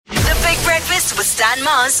Breakfast with Stan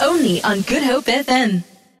Mars. Only on Good Hope FM.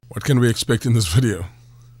 What can we expect in this video?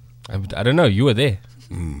 I don't know. You were there.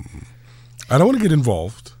 I don't want to get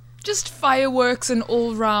involved. Just fireworks and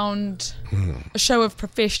all-round a show of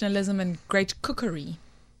professionalism and great cookery.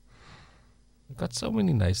 You've got so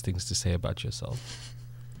many nice things to say about yourself.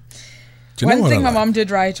 Do you know One what thing I my like? mom did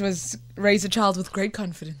right was raise a child with great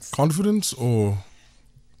confidence. Confidence or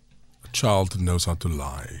a child that knows how to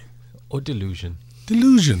lie? Or delusion.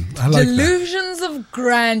 Delusion. I like that. Delusions of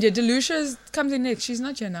grandeur. Delusia comes in next. She's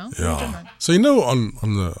not here now. Yeah. So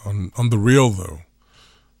on the real though,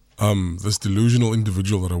 this delusional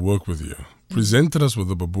individual that I work with here presented us with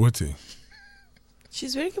a Bobotie.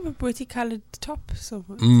 She's wearing a Bobotie coloured top. So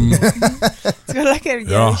it's got like a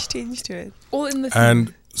yellowish tinge to it. All in the theme.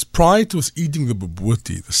 And prior to us eating the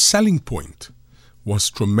Bobotie, the selling point was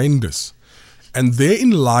tremendous. And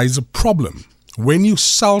therein lies a problem. When you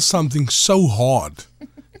sell something so hard, you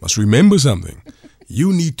must remember something.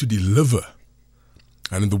 You need to deliver.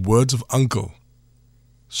 And in the words of Uncle,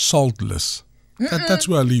 saltless. That's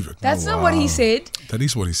where I leave it. That's not what he said. That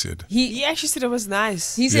is what he said. He actually said it was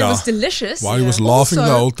nice. He said it was delicious. While he was laughing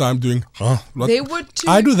Also, the whole time doing, what? They were too...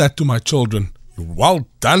 I do that to my children. Well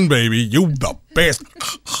done, baby. You the best.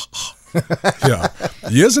 Yeah.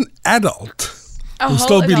 Here's an adult who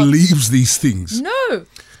still believes these things. No.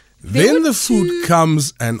 Then the food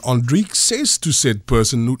comes and Andrique says to said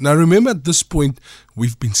person, now remember at this point,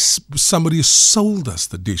 somebody has sold us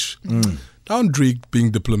the dish. Now Andrique,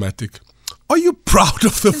 being diplomatic, are you proud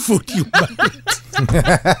of the food you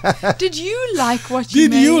made? Did you like what you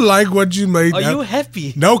made? Did you like what you made? Are you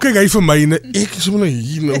happy? Nou kyk hy vir my en ek is sommer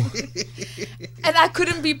hier nou. And I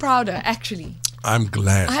couldn't be prouder, actually. I'm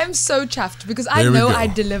glad. I'm so chuffed because I There we know go. I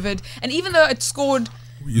delivered. And even though it scored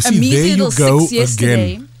You a see, measly there you little go 6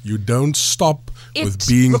 yesterday, again. You don't stop with it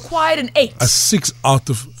being required an 8. a 6 out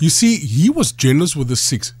of... You see, he was generous with a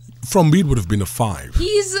 6. From me, it would have been a 5.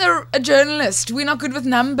 He's a journalist. We're not good with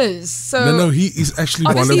numbers. So No, he is actually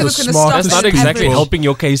one of Obviously, he the was gonna smartest That's not Average. exactly people. helping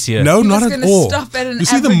your case here. No, He not was at gonna all. stop at an You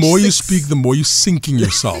see, the average more you 6. speak, the more you're sinking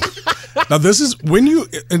yourself. Now, this is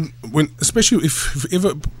especially if you've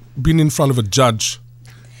ever been in front of a judge,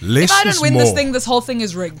 less if I is don't win more. this thing, this whole thing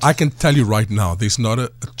is rigged. I can tell you right now, there's not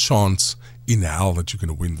a chance in hell that you're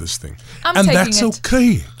going to win this thing. I'm and taking that's it.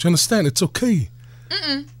 okay. Do you understand? It's okay.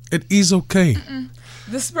 It is okay.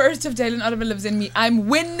 The spirit of Dalen Oliver lives in me. I'm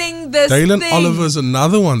winning this Dalen thing. Oliver is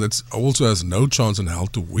another one that also has no chance in hell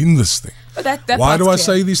to win this thing. But that Why do I part's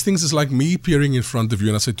clear. say these things? It's like me appearing in front of you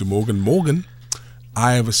and I say to Morgan,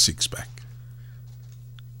 I have a 6-pack.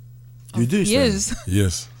 You do, Stan? Yes.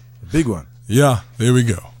 Yes. A big one. Yeah, there we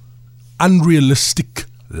go. Unrealistic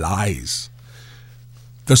lies.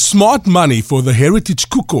 The smart money for the heritage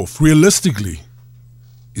cook-off, realistically,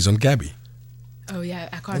 is on Gabby. Oh, yeah.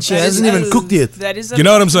 I can't And she hasn't even cooked yet. That is a You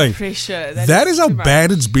know what lot I'm of saying? Pressure. That is how too much.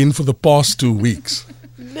 bad it's been for the past 2 weeks.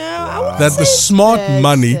 No, I wouldn't That the say smart bad,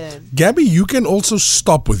 money... Stan. Gabby, you can also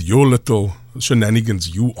stop with your little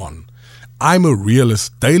shenanigans you on. I'm a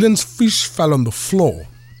realist. Dalen's fish fell on the floor.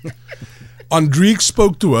 Andrique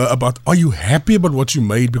spoke to her about, are you happy about what you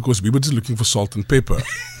made? Because we were just looking for salt and pepper.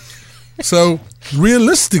 So,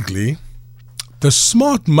 realistically, the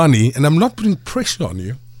smart money, and I'm not putting pressure on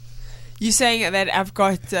you. You're saying that I've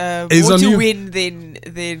got Is more on to you. win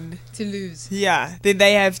than to lose. than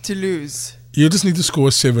they have to lose. You just need to score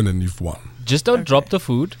a 7 and you've won. Just don't drop the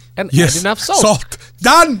food and Yes. add enough salt.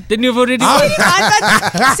 Done! Then you've already Ah. won.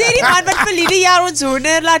 Sê die man wat verlede jaar ons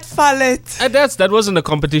honder laat val het. And that wasn't a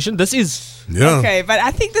competition. This is. Yeah. Okay, but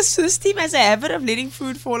I think this team has a habit of letting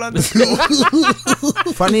food fall on the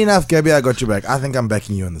floor. Funny enough, Gabby, I got you back. I think I'm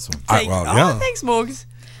backing you on this one. Thanks, Morgs.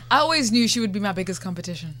 I always knew she would be my biggest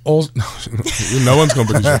competition. No one's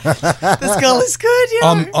competition. This girl is good,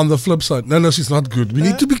 yeah. On the flip side, no, she's not good. We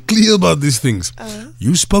need to be clear about these things.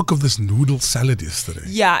 You spoke of this noodle salad yesterday.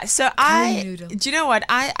 Yeah, so do you know what?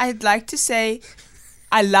 I'd like to say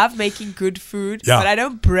I love making good food, Yeah. but I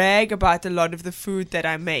don't brag about a lot of the food that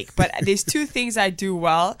I make. But there's 2 things I do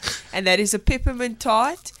well, and that is a peppermint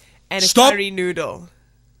tart and a curry noodle.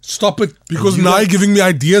 Stop it, because now you're giving me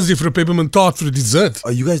ideas here for a peppermint tart for a dessert.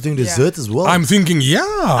 Are you guys doing dessert as well? I'm thinking, yeah.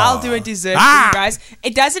 I'll do a dessert for you guys.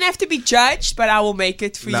 It doesn't have to be judged, but I will make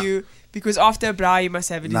it for you, because after a bra, you must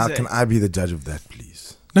have a Now, dessert. can I be the judge of that,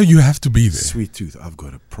 please? No, you have to be there. Sweet tooth. I've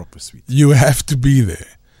got a proper sweet tooth. You have to be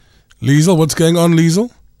there. Liesel, what's going on, Liesel?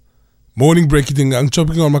 Morning break eating. I'm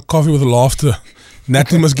chopping on my coffee with laughter.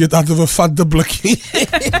 Natalie must get out of a fat the blikkie.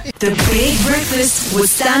 The Big Breakfast with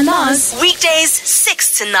Stan Mars. Weekdays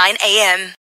 6 to 9 a.m.